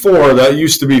before, that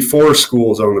used to be 4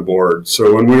 schools on the board.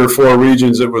 So when we were 4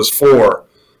 regions, it was 4.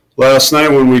 Last night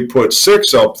when we put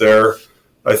 6 up there,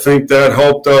 I think that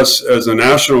helped us as a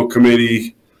national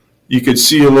committee. You could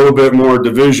see a little bit more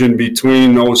division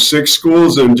between those 6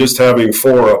 schools and just having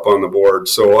 4 up on the board.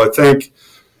 So I think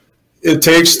it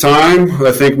takes time.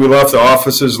 I think we left the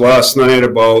offices last night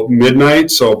about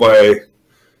midnight. So by,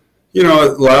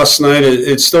 last night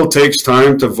it still takes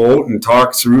time to vote and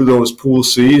talk through those Pool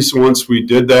Cs. Once we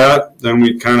did that, then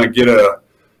we kind of get a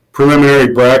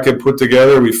preliminary bracket put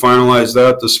together. We finalized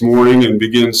that this morning and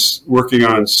begins working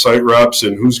on site reps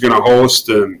and who's going to host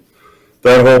and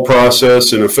that whole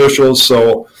process and officials.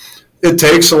 So it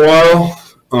takes a while.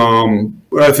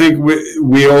 But I think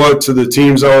we owe it to the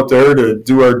teams out there to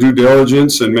do our due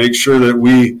diligence and make sure that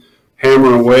we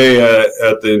hammer away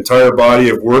at the entire body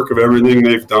of work of everything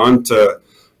they've done to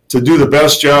do the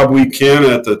best job we can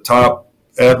at the top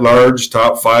 5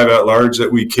 at-large that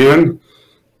we can.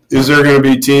 Is there going to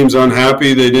be teams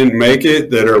unhappy they didn't make it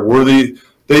that are worthy?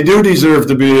 They do deserve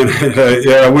to be in it.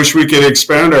 Yeah, I wish we could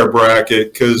expand our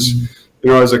bracket because,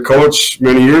 as a coach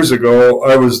many years ago,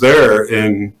 I was there,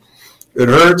 and it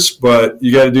hurts, but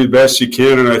you got to do the best you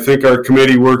can. And I think our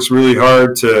committee works really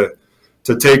hard to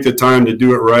take the time to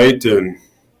do it right, and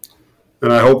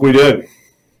I hope we did.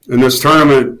 And this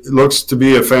tournament looks to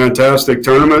be a fantastic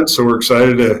tournament, so we're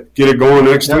excited to get it going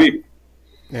next week.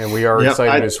 And we are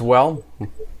excited as well.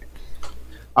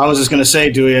 I was just going to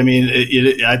say, Duey, I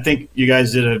mean, I think you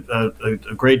guys did a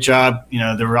great job.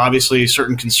 There were obviously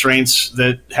certain constraints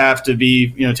that have to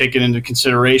be, taken into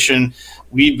consideration.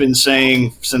 We've been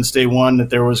saying since day one that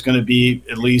there was going to be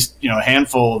at least, a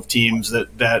handful of teams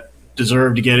that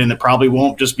deserve to get in that probably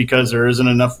won't just because there isn't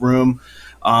enough room.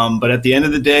 But at the end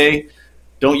of the day,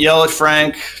 don't yell at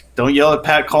Frank. Don't yell at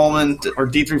Pat Coleman or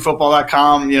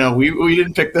D3Football.com. We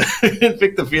didn't pick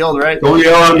the field, right? Don't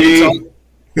yell at me.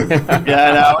 Yeah, no,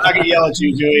 I'm not going to yell at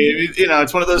you, Duey.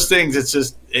 It's one of those things. It's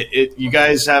just you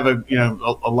guys have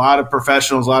a lot of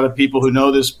professionals, a lot of people who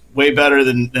know this way better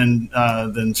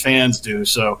than fans do.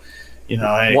 So,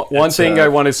 one thing I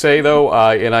want to say though,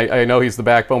 and I know he's the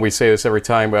backbone. We say this every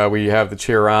time we have the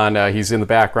chair on. He's in the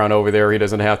background over there. He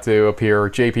doesn't have to appear.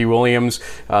 JP Williams,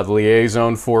 the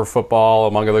liaison for football,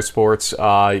 among other sports,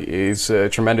 is a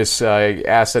tremendous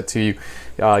asset to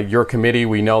your committee.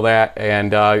 We know that.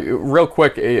 And real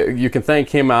quick, you can thank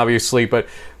him, obviously, but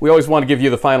we always want to give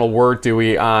you the final word,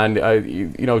 Duey,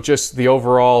 on just the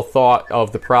overall thought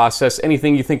of the process.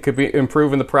 Anything you think could be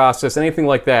improved in the process, anything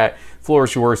like that. Floor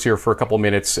is yours here for a couple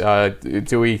minutes.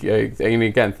 Duey, and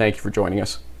again, thank you for joining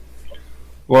us.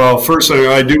 Well, first thing,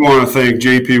 I do want to thank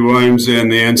JP Williams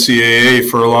and the NCAA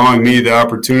for allowing me the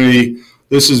opportunity.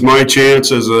 This is my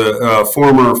chance as a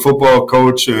former football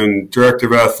coach and director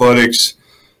of athletics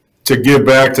to give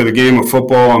back to the game of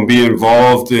football and be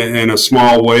involved in a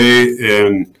small way.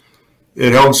 And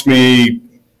it helps me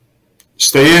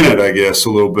stay in it, I guess, a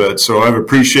little bit. So I've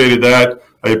appreciated that.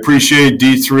 I appreciate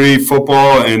D3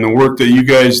 football and the work that you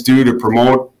guys do to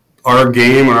promote our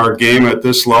game and our game at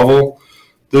this level.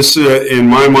 This, in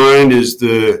my mind, is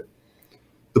the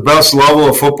best level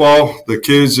of football. The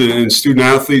kids and student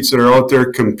athletes that are out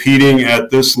there competing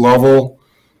at this level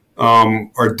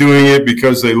are doing it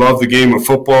because they love the game of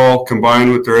football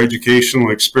combined with their educational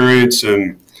experience,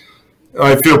 and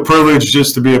I feel privileged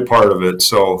just to be a part of it.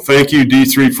 So thank you,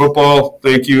 D3 football.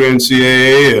 Thank you,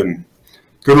 NCAA, and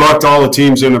good luck to all the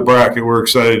teams in the bracket. We're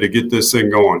excited to get this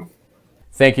thing going.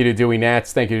 Thank you to Duey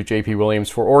Naatz. Thank you to JP Williams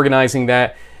for organizing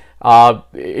that.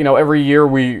 Every year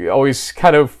we always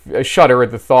kind of shudder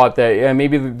at the thought that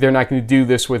maybe they're not going to do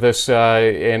this with us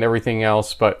and everything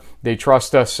else, but they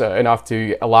trust us enough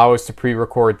to allow us to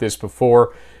pre-record this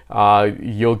before.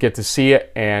 You'll get to see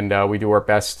it, and we do our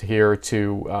best here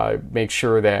to make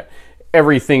sure that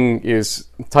everything is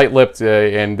tight-lipped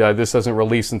and this doesn't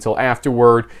release until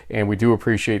afterward, and we do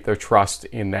appreciate their trust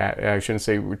in that. I shouldn't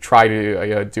say we try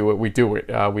to do it. We do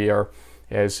it. We are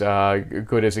as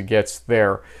good as it gets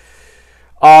there.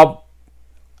 The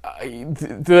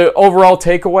overall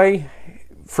takeaway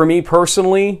for me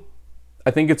personally,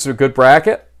 I think it's a good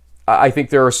bracket. I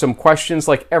think there are some questions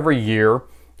like every year.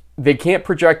 They can't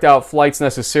project out flights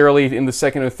necessarily in the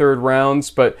second or third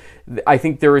rounds, but I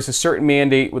think there is a certain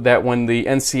mandate that when the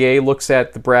NCAA looks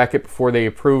at the bracket before they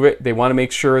approve it, they want to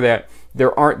make sure that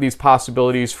there aren't these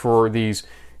possibilities for these,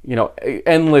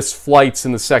 endless flights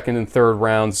in the second and third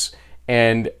rounds.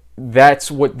 And that's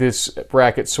what this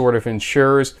bracket sort of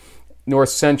ensures. North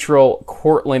Central,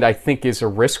 Cortland, I think, is a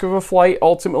risk of a flight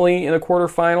ultimately in a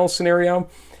quarterfinal scenario.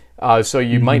 So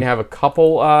you might have a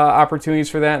couple opportunities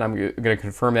for that. And I'm going to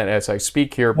confirm that as I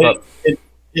speak here. But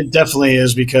it definitely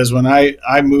is, because when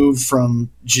I moved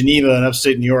from Geneva in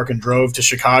upstate New York and drove to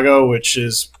Chicago, which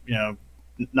is,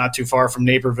 not too far from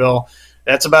Naperville,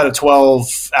 that's about a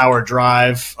 12-hour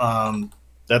drive.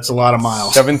 That's a lot of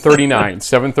miles.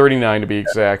 739 to be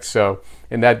exact. So,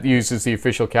 and that uses the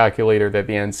official calculator that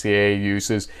the NCAA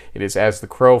uses. It is as the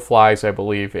crow flies, I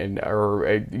believe, I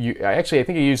think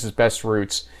it uses best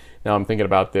routes. Now I'm thinking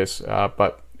about this,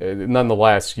 but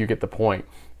nonetheless, you get the point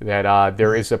that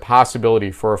there is a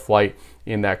possibility for a flight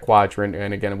in that quadrant.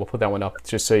 And again, we'll put that one up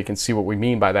just so you can see what we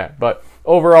mean by that. But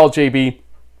overall, JB,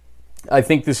 I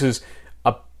think this is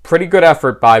a pretty good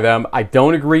effort by them. I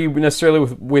don't agree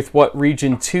necessarily with what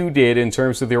Region 2 did in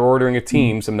terms of their ordering of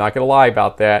teams. I'm not going to lie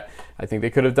about that. I think they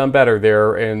could have done better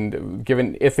there. And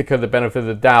given Ithaca the benefit of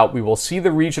the doubt, we will see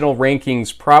the regional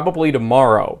rankings probably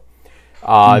tomorrow.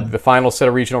 The final set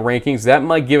of regional rankings. That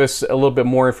might give us a little bit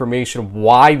more information of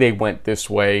why they went this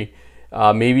way.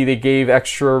 Maybe they gave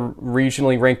extra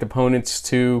regionally ranked opponents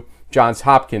to Johns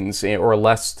Hopkins or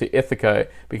less to Ithaca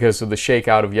because of the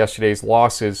shakeout of yesterday's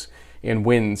losses and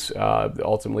wins.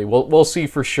 Ultimately, we'll see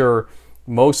for sure.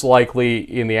 Most likely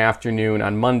in the afternoon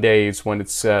on Mondays when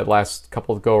it's last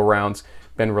couple of go-arounds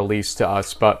been released to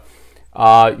us. But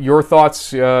your thoughts,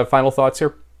 final thoughts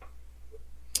here?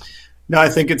 No, I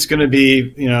think it's going to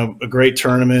be, a great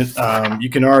tournament. You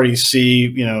can already see,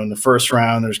 in the first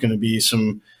round, there's going to be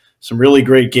some really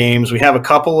great games. We have a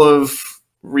couple of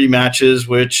rematches,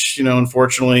 which,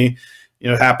 unfortunately,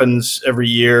 happens every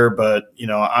year. But,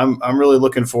 I'm really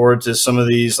looking forward to some of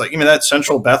these. Like, that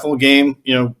Central Bethel game,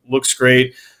 looks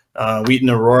great. Wheaton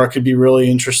Aurora could be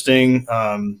really interesting.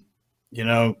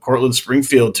 Cortland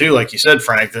Springfield too, like you said,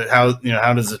 Frank. How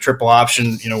does the triple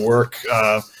option, work?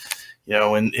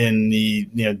 In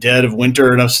the dead of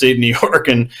winter in upstate New York,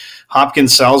 and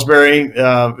Hopkins Salisbury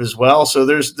as well. So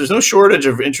there's no shortage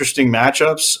of interesting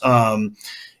matchups.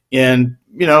 And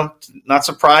not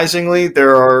surprisingly,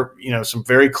 there are some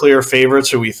very clear favorites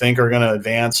who we think are going to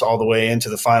advance all the way into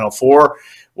the Final Four.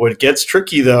 What gets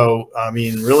tricky, though,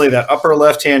 really that upper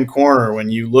left-hand corner, when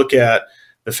you look at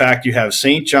the fact you have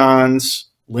St. John's,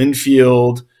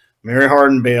 Linfield, Mary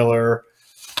Hardin Baylor.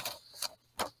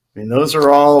 Those are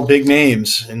all big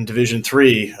names in Division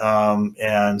III,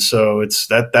 and so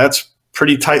that's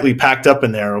pretty tightly packed up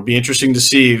in there. It'll be interesting to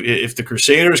see if the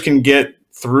Crusaders can get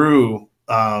through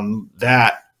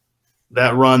that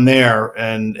run there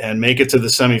and make it to the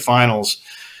semifinals.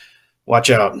 Watch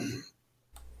out.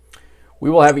 We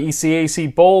will have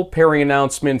ECAC Bowl pairing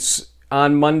announcements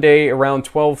on Monday around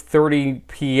 12:30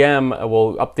 p.m.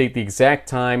 We'll update the exact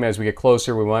time as we get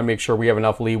closer. We want to make sure we have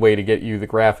enough leeway to get you the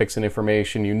graphics and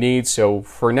information you need. So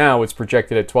for now, it's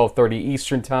projected at 12:30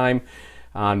 Eastern Time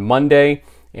on Monday.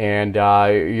 And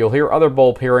you'll hear other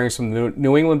bowl pairings from the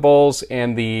New England Bowls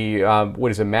and the,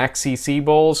 MAC CC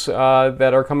Bowls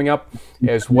that are coming up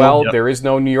as well. Yep. There is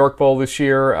no New York Bowl this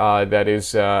year. That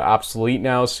is obsolete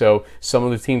now. So some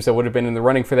of the teams that would have been in the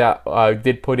running for that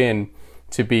did put in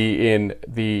to be in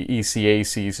the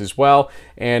ECACs as well.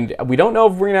 And we don't know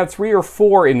if we're going to have 3 or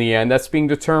 4 in the end. That's being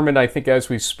determined, I think, as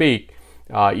we speak,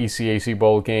 ECAC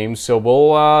Bowl games. So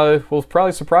we'll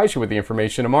probably surprise you with the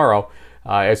information tomorrow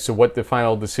as to what the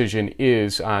final decision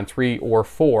is on 3 or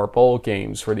 4 bowl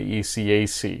games for the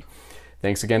ECAC.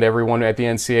 Thanks again to everyone at the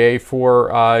NCAA for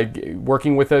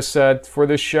working with us for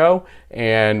this show,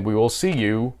 and we will see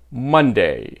you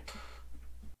Monday.